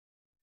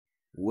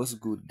What's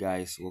good,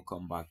 guys?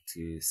 Welcome back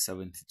to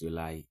 7th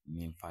July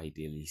Memefi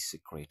Daily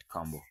Secret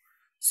Combo.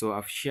 So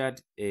I've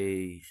shared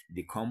the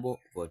combo,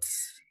 but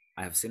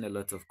I have seen a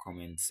lot of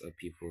comments of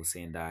people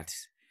saying that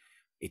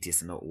it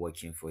is not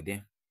working for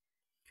them.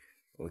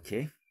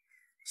 Okay,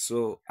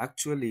 so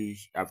actually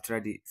I've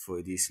tried it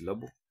for this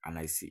level and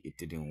I see it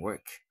didn't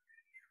work.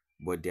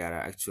 But there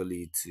are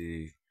actually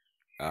two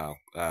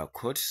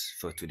codes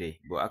for today,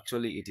 but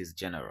actually it is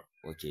general.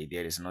 Okay,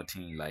 there is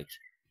nothing like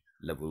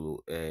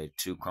level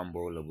 2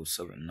 combo, level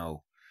 7,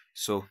 no.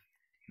 So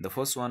the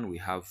first one we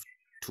have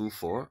 2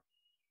 4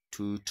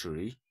 2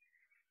 3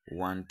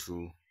 1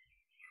 2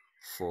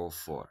 4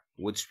 4,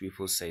 which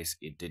people says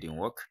it didn't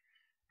work.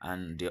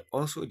 And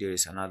there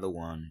is another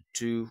one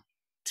 2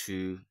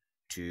 2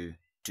 2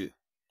 2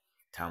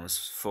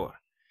 times 4.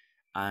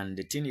 And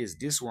the thing is,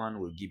 this one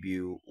will give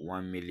you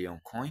 1 million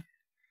coin,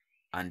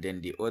 and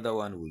then the other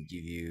one will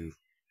give you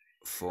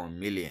 4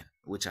 million,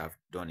 which I've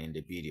done in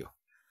the video.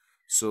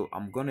 So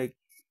I'm gonna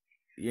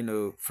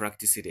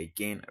practice it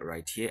again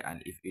right here,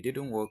 and if it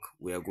didn't work,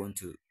 we are going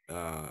to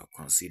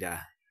consider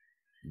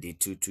the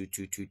 2 2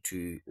 2 2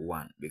 2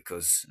 1,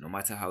 because no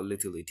matter how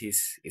little it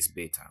is, it's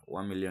better.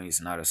 1 million is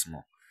not a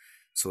small.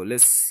 So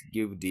let's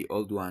give the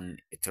old one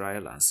a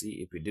trial and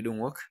see. If it didn't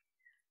work,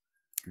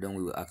 then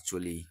we will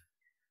actually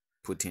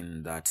put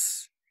in that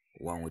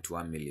one with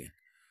 1 million.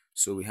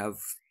 So we have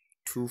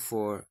 2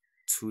 4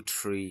 2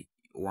 3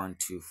 1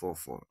 2 4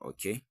 4.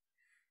 Okay,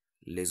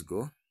 let's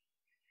go.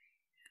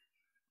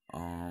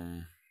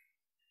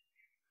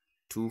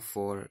 2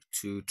 4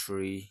 2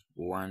 3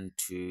 1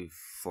 2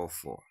 4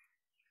 4.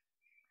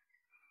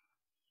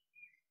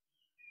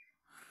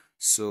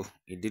 So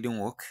it didn't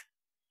work,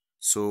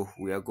 so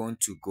we are going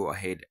to go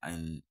ahead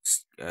and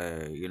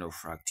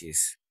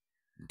practice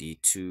the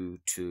 2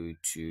 2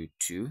 2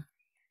 2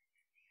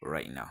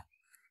 right now.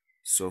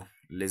 So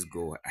let's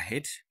go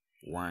ahead.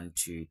 1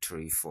 2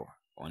 3 4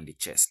 on the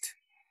chest.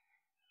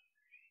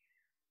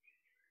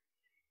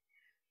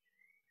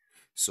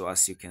 So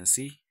as you can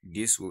see,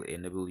 this will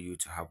enable you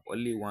to have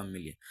only 1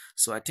 million.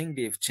 So I think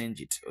they've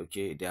changed it.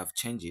 Okay, they have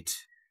changed it.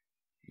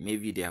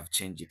 Maybe they have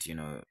changed it,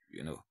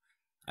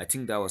 I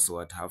think that was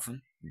what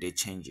happened. They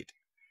changed it.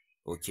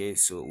 Okay,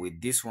 so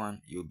with this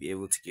one, you'll be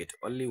able to get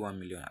only 1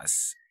 million,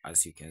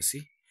 as you can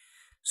see.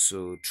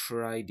 So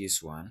try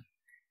this one.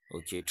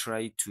 Okay,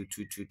 try 2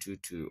 2 2 2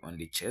 2 on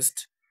the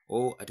chest,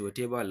 or at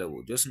whatever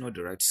level. Just know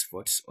the right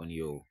spots on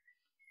your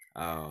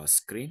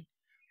screen.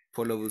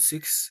 For level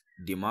 6,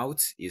 the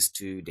mouth is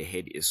 2, the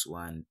head is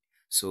 1.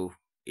 So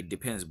it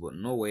depends, but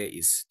nowhere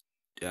is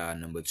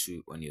number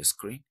 2 on your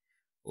screen.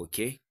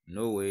 Okay,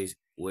 nowhere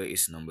where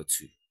is number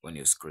 2 on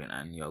your screen,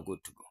 and you are good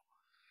to go.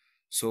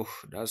 So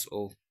that's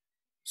all.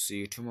 See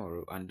you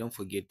tomorrow, and don't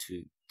forget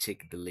to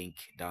check the link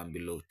down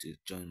below to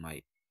join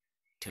my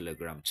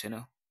Telegram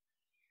channel.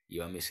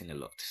 You are missing a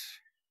lot.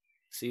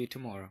 See you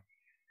tomorrow.